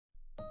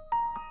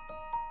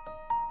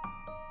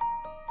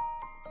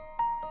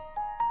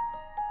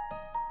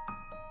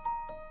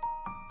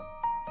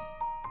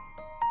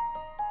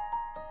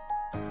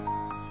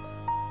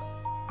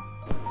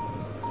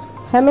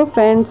Hello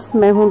friends,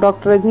 मैं हूं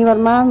doctor Rajni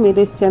Verma.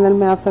 मेरे इस चैनल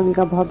में आप सभी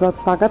का बहुत बहुत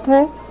स्वागत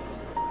है।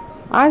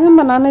 आज हम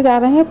बनाने जा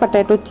रहे हैं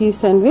पोटैटो चीज़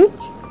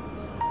सैंडविच।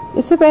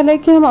 इससे पहले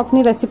कि हम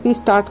अपनी रेसिपी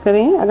स्टार्ट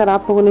करें, अगर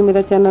आप लोगों ने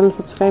मेरा चैनल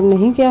सब्सक्राइब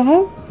नहीं किया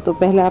है तो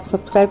पहले आप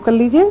सब्सक्राइब कर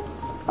लीजिए,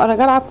 और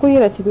अगर आपको ये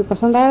रेसिपी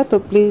पसंद आए तो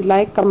प्लीज़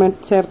लाइक,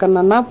 कमेंट, शेयर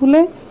करना ना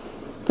भूलें।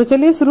 तो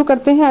चलिए शुरू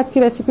करते हैं आज की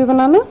रेसिपी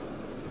बनाना।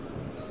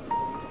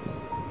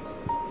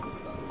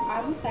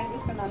 आलू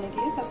सैंडविच बनाने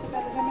के लिए सबसे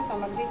पहले जो हमें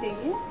सामग्री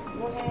चाहिए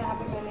वो है, यहाँ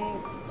पे मैंने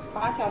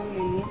 5 आलू ले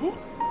लिए हैं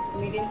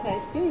मीडियम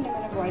साइज के, इन्हें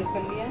मैंने बॉईल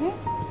कर लिया है।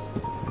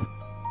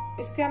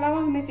 इसके अलावा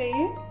हमें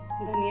चाहिए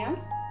धनिया,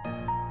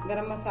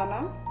 गरम मसाला,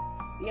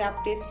 ये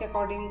आप टेस्ट के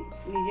अकॉर्डिंग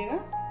लीजिएगा।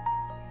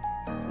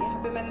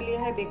 यहाँ पे मैंने लिया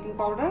है बेकिंग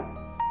पाउडर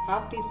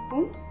 ½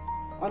 टीस्पून,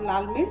 और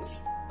लाल मिर्च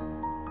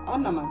और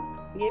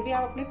नमक, ये भी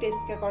आप अपने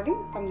टेस्ट के अकॉर्डिंग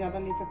कम ज़्यादा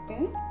ले सकते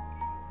हैं।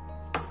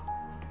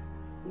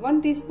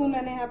 1 टीस्पून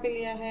मैंने यहाँ पे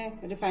लिया है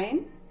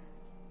रिफाइन,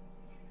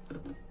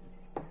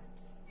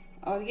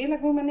 और ये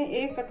लगभग मैंने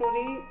 1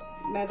 कटोरी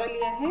मैदा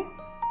लिया है,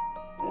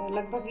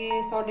 लगभग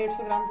ये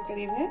 100-150 ग्राम के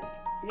करीब है।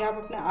 ये आप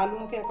अपने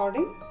आलूओं के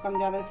अकॉर्डिंग कम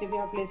ज़्यादा से भी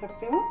आप ले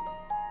सकते हो।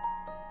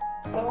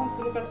 तो अब हम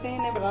शुरू करते हैं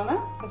इन्हें बनाना।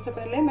 सबसे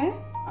पहले मैं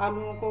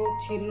आलूओं को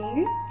छील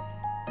लूंगी।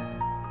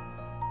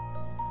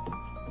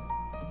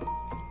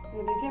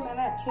 ये देखिए,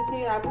 मैंने अच्छे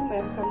से आलू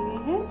मैश कर लिए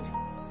हैं।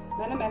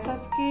 मैंने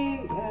मैशर्स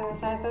की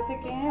सहायता से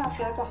किए हैं, आप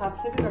चाहे तो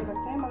हाथ से भी कर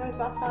सकते हैं, मगर इस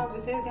बात का आप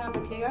विशेष ध्यान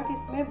रखिएगा कि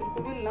इसमें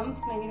बिल्कुल भी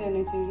लम्स नहीं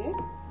रहने चाहिए।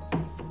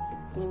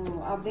 तो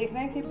आप देख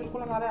रहे हैं कि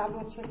बिल्कुल हमारे आलू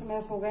अच्छे से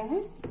मैश हो गए हैं।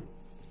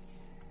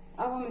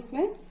 अब हम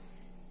इसमें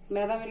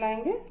मैदा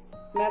मिलाएंगे।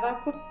 मैदा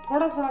आपको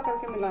थोड़ा थोड़ा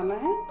करके मिलाना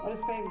है और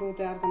इसका एक डो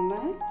तैयार करना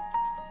है।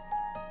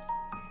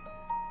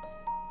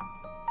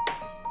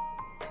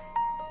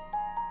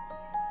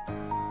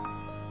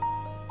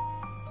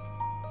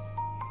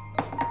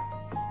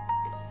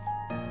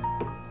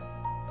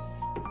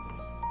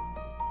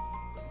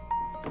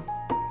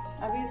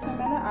 अभी इसमें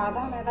मैंने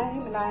आधा मैदा ही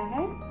मिलाया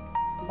है,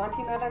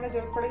 बाकी मैदा अगर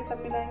जरूरत पड़ेगी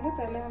तब मिलाएंगे।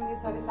 पहले हम ये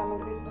सारी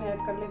सामग्री इसमें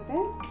ऐड कर लेते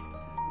हैं।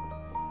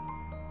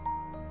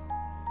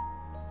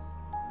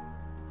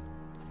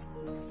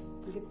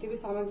 जितनी भी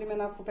सामग्री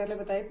मैंने आपको पहले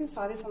बताई थी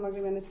सारी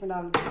सामग्री मैंने इसमें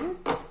डाल दी है।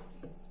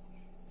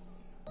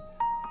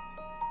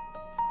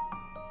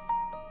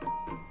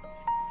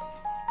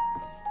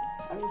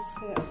 अब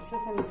इसे अच्छे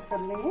से मिक्स कर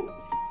लेंगे।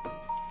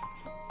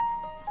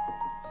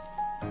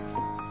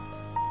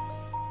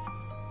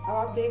 अब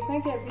आप देख रहे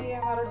हैं कि अभी ये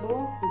हमारा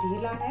डो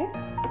ढीला है,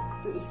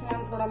 तो इसमें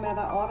हम थोड़ा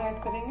मैदा और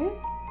ऐड करेंगे।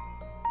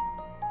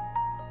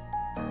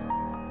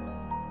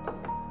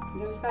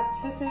 जब इसका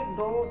अच्छे से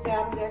डो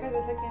तैयार हो जाएगा,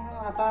 जैसे कि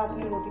हम आटा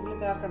अपनी रोटी के लिए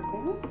तैयार करते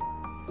हैं,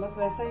 बस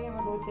वैसा ही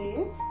हमें डो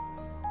चाहिए।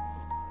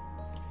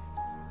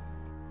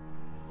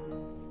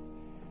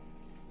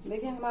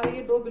 देखिए, हमारा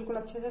ये डो बिल्कुल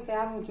अच्छे से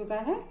तैयार हो चुका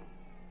है।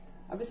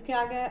 अब इसके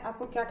आगे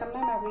आपको क्या करना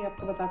है मैं अभी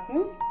आपको बताती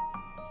हूँ।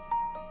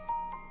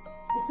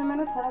 इसमें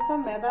मैंने थोड़ा सा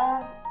मैदा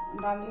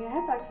डाल दिया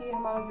है ताकि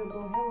हमारा जो डो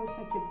है वो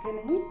इसमें चिपके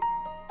नहीं।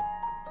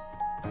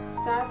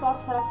 चाहे तो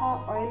आप थोड़ा सा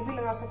ऑयल भी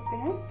लगा सकते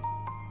हैं।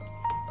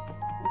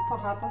 इसको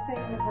हाथों से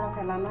हमें थोड़ा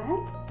फैलाना है।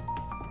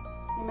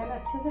 ये मैंने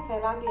अच्छे से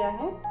फैला लिया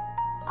है।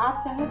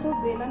 आप चाहें तो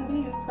बेलन भी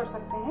यूज कर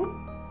सकते हैं।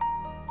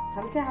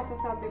 हल्के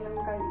हाथों से आप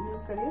बेलन का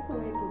यूज करिए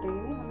तो ये टूटेगी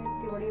नहीं। हमें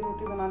इतनी बड़ी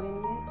रोटी बना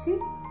लेनी है इसकी।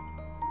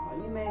 और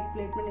ये मैं एक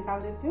प्लेट में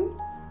निकाल देती हूँ।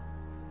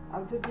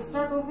 अब जो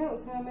दूसरा डो है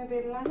उसे हमें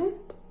बेलना है।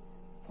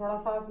 थोड़ा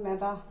सा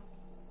मैदा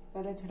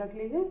पहले छिड़क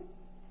लीजिए,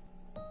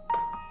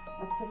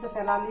 अच्छे से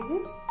फैला लीजिए,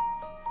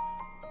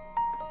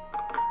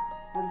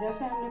 और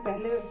जैसे हमने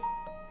पहले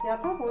किया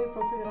था वही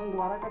प्रोसीजर हम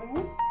दोबारा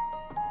करेंगे।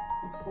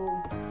 इसको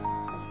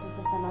अच्छे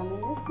से फैला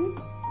लेंगे इसमें।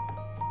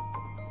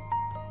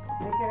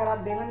 देखिए, अगर आप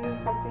बेलन यूज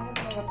करते हैं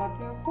तो मैं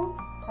बताती हूँ आपको,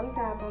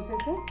 हल्के हाथों से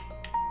इसे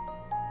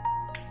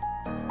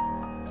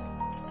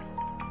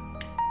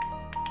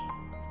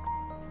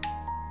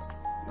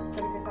इस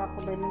तरीके से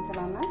आपको बेलन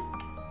चलाना है।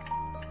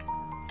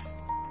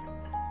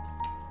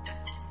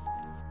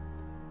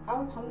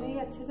 अब हमने ये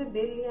अच्छे से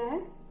बेल लिया है।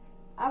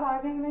 अब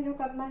आगे हमें जो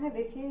करना है,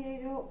 देखिए ये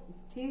जो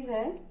चीज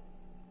है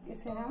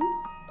इसे हम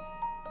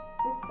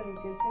इस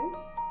तरीके से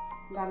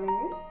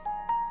डालेंगे,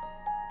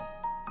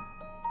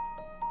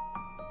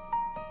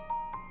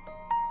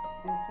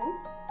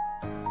 ऐसे।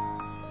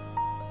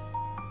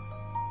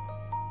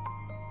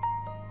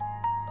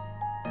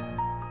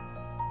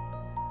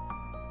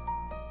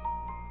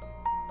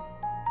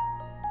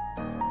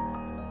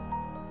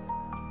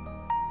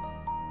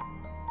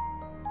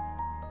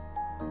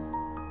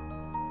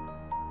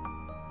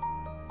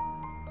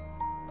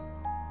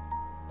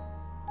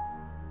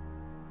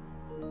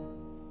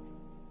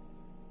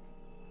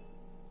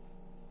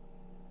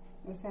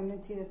 ऐसे हमने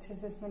चीज अच्छे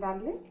से इसमें डाल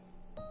ली।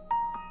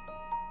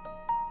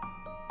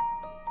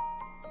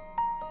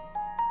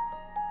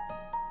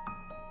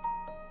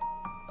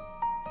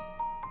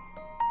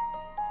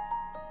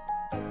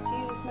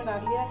 चीज इसमें डाल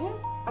लिया है।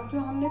 अब जो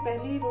हमने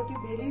पहली रोटी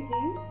बेली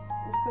थी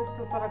उसको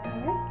इसके ऊपर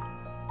रखेंगे।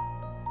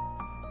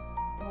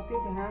 बहुत ही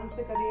ध्यान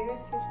से करिएगा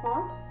इस चीज को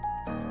आप।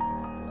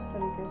 इस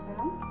तरीके से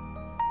हम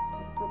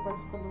इसके ऊपर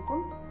इसको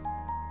बिल्कुल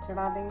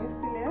चढ़ा देंगे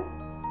इसकी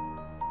लेयर।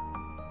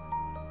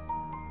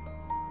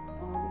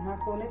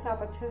 यहाँ कोने से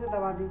आप अच्छे से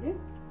दबा दीजिए।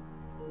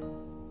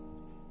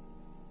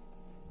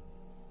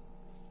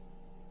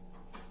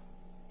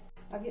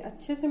 अभी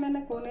अच्छे से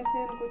मैंने कोने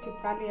से इनको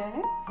चिपका लिया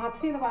है। हाथ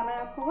से ही दबाना है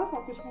आपको बस,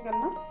 और कुछ नहीं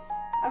करना।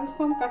 अब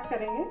इसको हम कट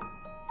करेंगे।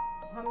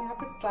 हम यहाँ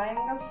पे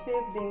ट्रायंगल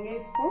शेप देंगे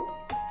इसको।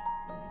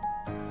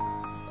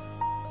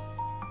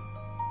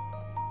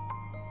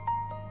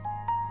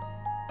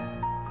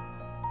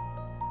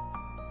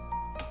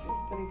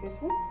 इस तरीके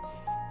से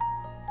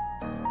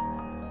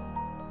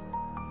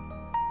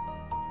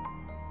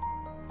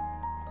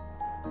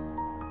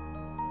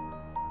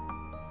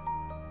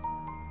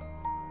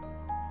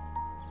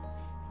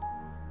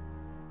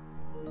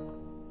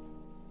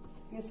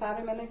ये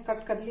सारे मैंने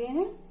कट कर लिए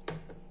हैं।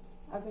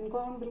 अब इनको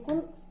हम बिल्कुल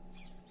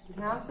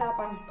ध्यान से, आप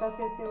आहिस्ता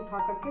से इसे उठा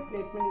करके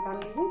प्लेट में निकाल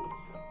लीजिए।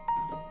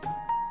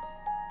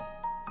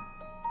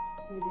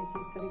 ये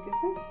देखिए इस तरीके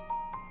से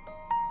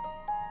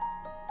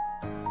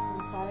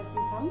ये सारे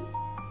पीस हम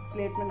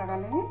प्लेट में लगा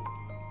लेंगे।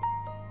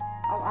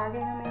 अब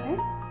आगे हमें इन्हें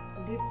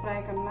डीप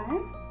फ्राई करना है।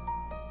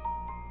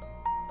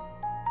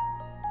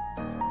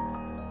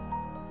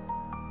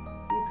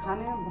 ये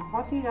खाने में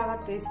बहुत ही ज़्यादा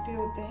टेस्टी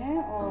होते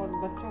हैं और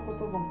बच्चों को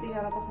तो बहुत ही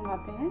ज़्यादा पसंद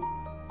आते हैं।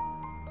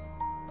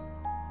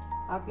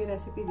 आप ये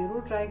रेसिपी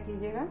जरूर ट्राई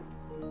कीजिएगा।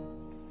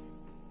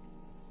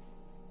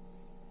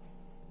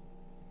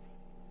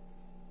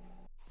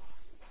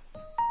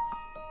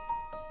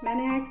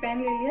 मैंने यहाँ एक पैन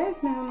ले लिया,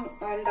 इसमें हम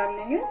ऑयल डाल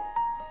लेंगे।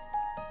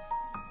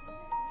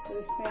 तो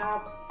इसमें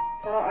आप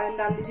थोड़ा ऑयल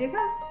डाल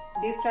लीजिएगा।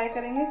 डीप फ्राई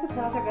करेंगे तो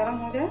थोड़ा सा गर्म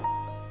हो जाए,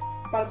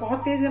 पर बहुत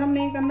तेज गर्म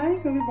नहीं करना है,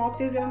 क्योंकि बहुत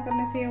तेज गर्म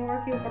करने से ये होगा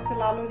कि ऊपर से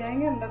लाल हो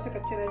जाएंगे, अंदर से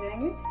कच्चे रह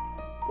जाएंगे।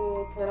 तो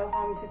थोड़ा सा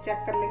हम इसे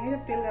चेक कर लेंगे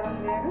जब तेल गर्म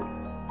हो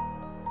जाएगा।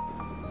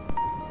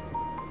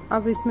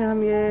 अब इसमें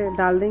हम ये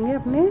डाल देंगे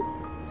अपने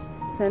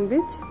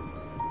सैंडविच।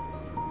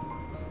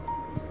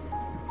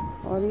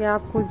 और ये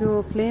आपको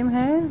जो फ्लेम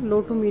है लो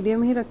टू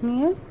मीडियम ही रखनी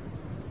है।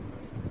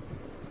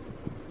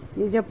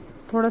 ये जब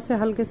थोड़ा से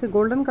हल्के से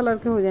गोल्डन कलर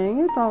के हो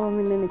जाएंगे तो हम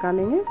इन्हें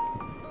निकालेंगे।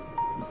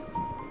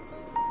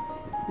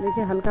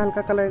 देखिए हल्का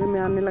हल्का कलर में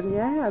आने लग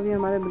गया है। अभी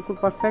हमारे बिल्कुल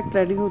परफेक्ट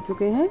रेडी हो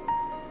चुके हैं।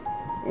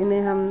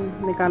 इन्हें हम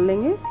निकाल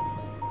लेंगे।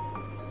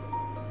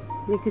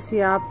 ये किसी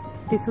आप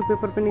टिश्यू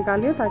पेपर पे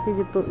निकालिए, ताकि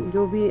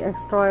जो भी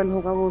एक्स्ट्रा ऑयल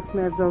होगा वो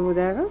उसमें एब्जॉर्ब हो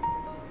जाएगा।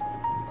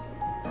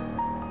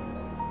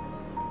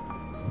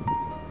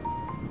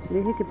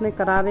 देखिए कितने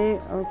करारे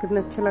और कितने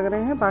अच्छे लग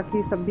रहे हैं।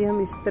 बाकी सब भी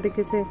हम इसी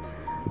तरीके से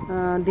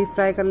डीप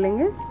फ्राई कर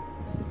लेंगे।